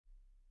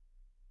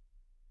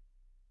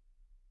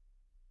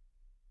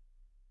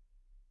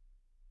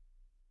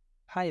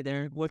Hi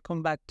there,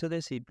 welcome back to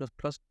the C++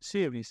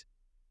 series.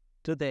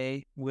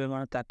 Today we're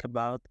going to talk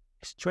about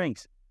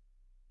strings.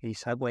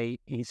 It's a way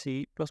in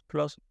C++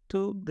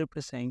 to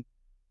represent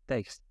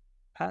text,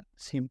 as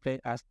simple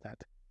as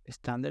that.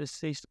 Standard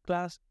C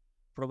class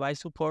provides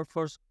support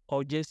for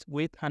objects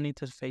with an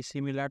interface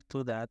similar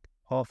to that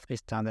of a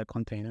standard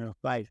container of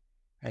bytes.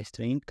 A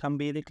string can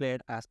be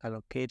declared as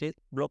allocated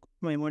block of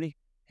memory,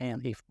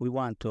 and if we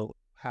want to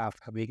have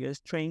a bigger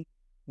string,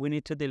 we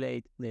need to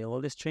delete the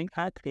old string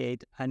and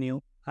create a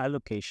new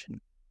allocation.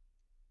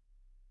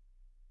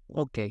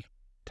 Okay,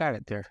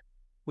 character.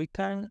 We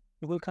can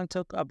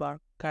talk about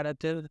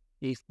character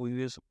if we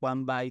use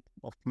 1 byte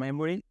of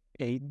memory,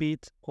 8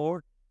 bits,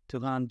 or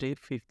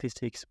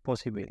 256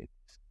 possibilities.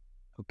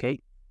 Okay,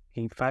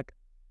 in fact,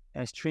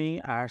 a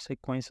string are a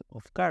sequence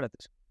of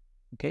characters.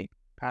 Okay,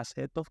 a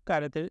set of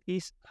characters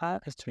is a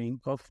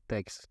string of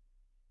text.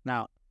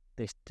 Now,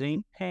 the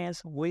string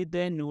ends with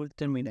the null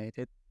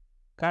terminated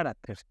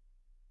characters.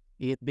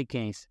 It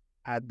begins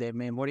at the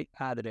memory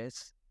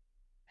address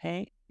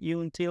and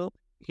until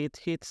it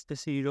hits the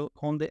 0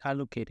 on the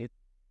allocated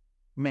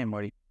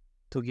memory.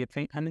 To give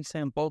an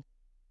example,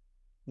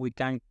 we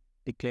can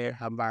declare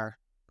a var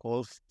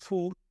called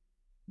full,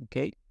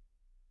 okay,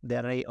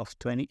 the array of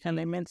 20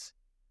 elements.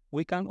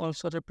 We can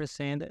also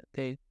represent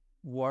the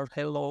word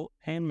hello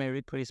and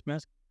Merry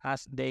Christmas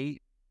as they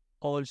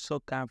also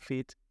can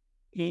fit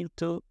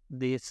into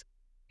these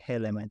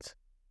elements,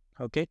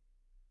 okay?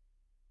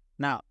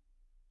 Now,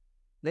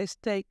 let's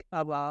take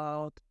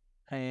about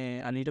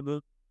a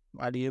little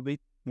bit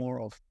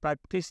more of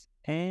practice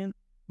and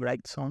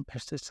write some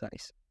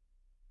exercise.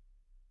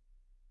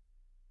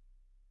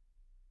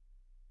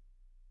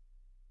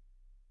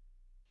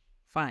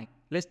 Fine,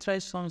 let's try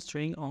some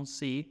string on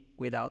C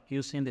without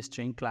using the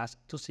string class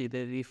to see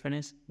the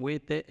difference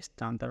with the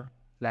standard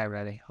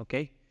library,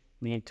 okay?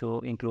 We need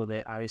to include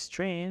the array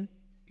string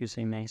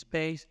using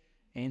namespace,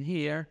 and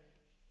here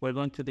we're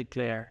going to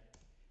declare,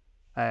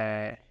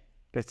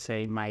 let's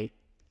say my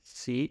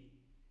C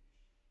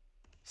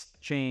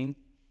string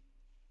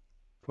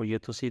for you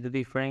to see the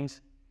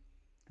difference,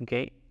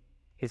 okay?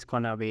 It's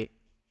gonna be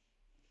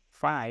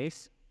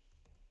 5,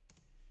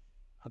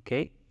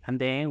 okay? And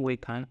then we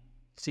can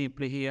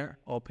simply here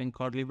open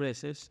curly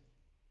braces,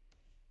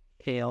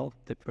 L,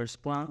 the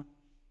first one.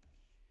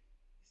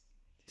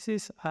 This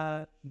is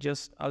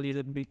just a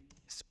little bit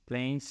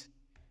explains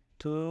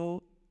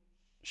to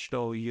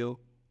show you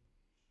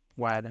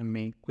what I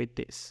mean with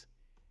this.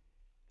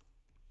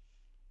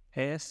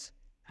 S,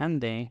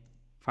 and then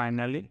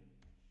finally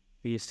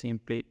we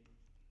simply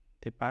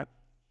debug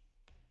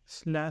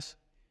slash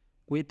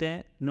with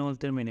the null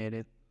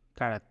terminated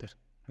character,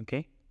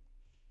 okay?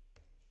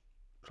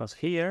 Close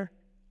here,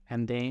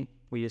 and then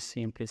we just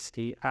simply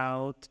see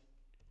out,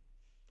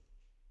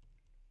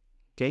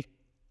 okay,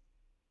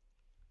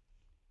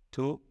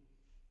 to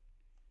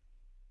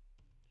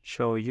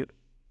show you,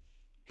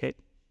 okay,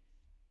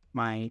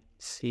 my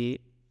C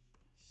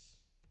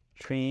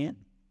string,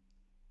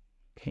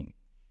 okay,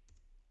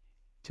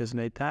 just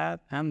like that,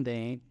 and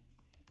then,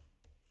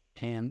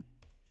 and,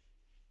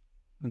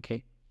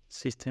 okay,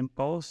 system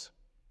pause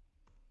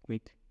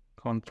with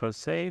Control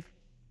save,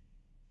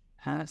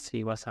 and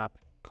see what's up,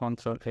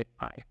 Control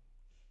F5.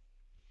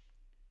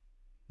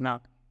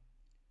 Now,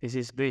 this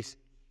is this.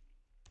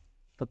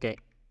 Okay.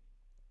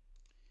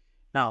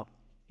 Now,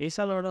 it's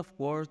a lot of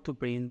work to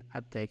print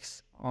a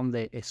text on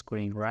the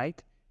screen,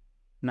 right?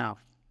 Now,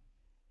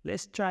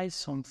 let's try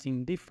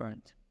something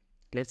different.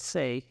 Let's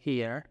say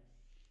here,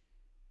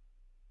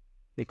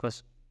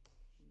 because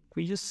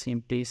we just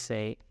simply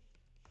say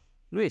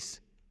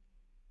Luis.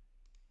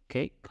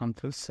 Okay,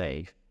 Control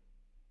save,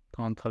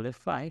 Control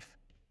F5,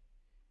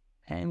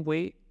 and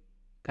we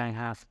can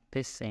have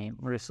the same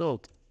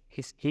result.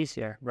 It's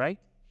easier, right?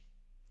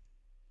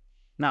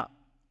 Now,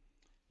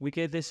 we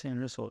get the same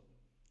result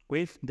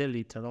with the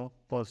literal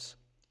pause.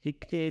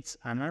 It creates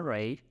an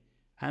array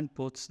and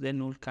puts the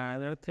null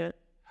character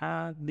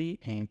at the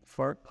end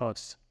for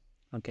us.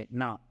 Okay,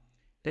 now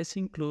let's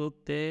include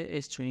the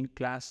string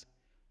class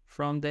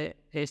from the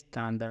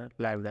standard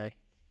library.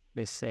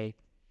 Let's say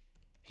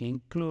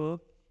include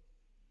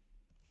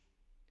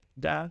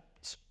that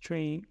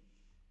string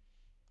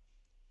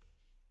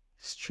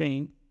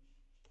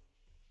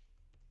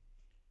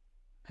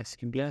as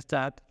simple as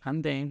that,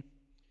 and then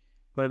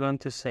we're going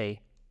to say,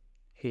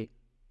 hey,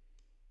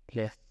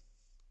 let's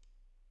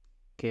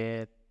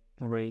get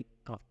rid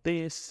of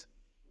this.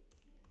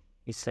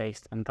 It says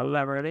standard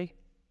library,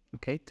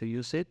 okay, to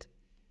use it.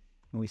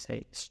 And we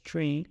say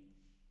string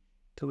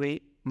to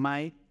be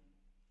my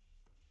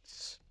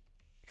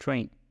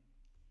string.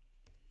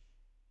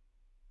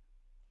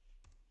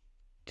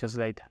 Just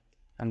like that.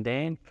 And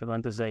then we're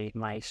going to say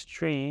my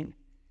string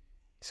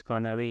is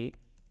going to be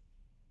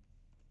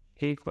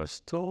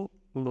equals to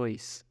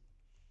Luis.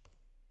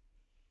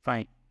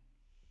 Fine.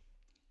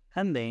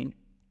 And then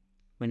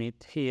we need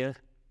here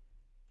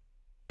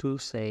to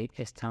say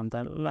a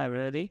standard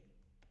library.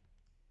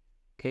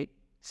 Okay,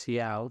 see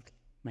out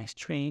my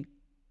string.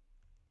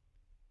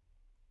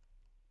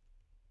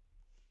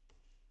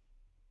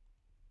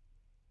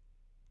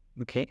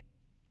 Okay,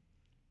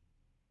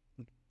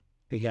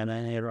 we got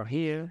an error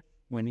here.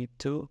 We need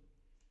to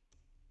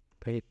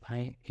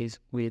verify is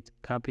with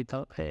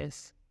capital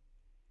S,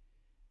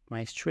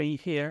 my string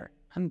here,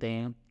 and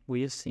then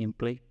we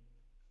simply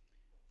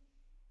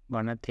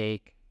gonna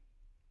take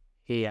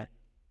here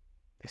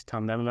the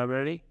standard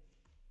library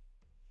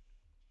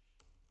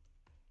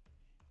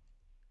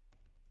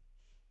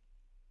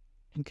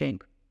okay,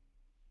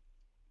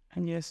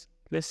 and yes,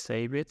 let's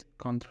save it,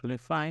 Ctrl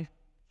F5.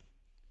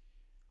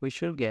 We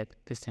should get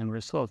the same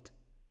result,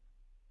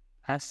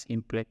 as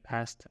simple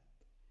as that.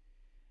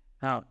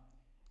 Now,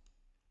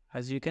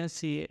 as you can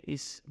see,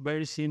 it's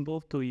very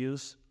simple to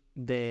use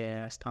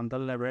the standard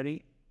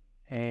library.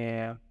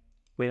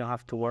 We don't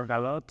have to work a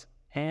lot,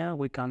 and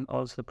we can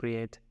also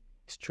create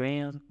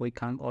strings. We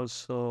can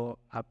also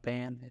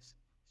append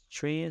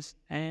strings,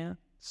 and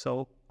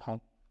so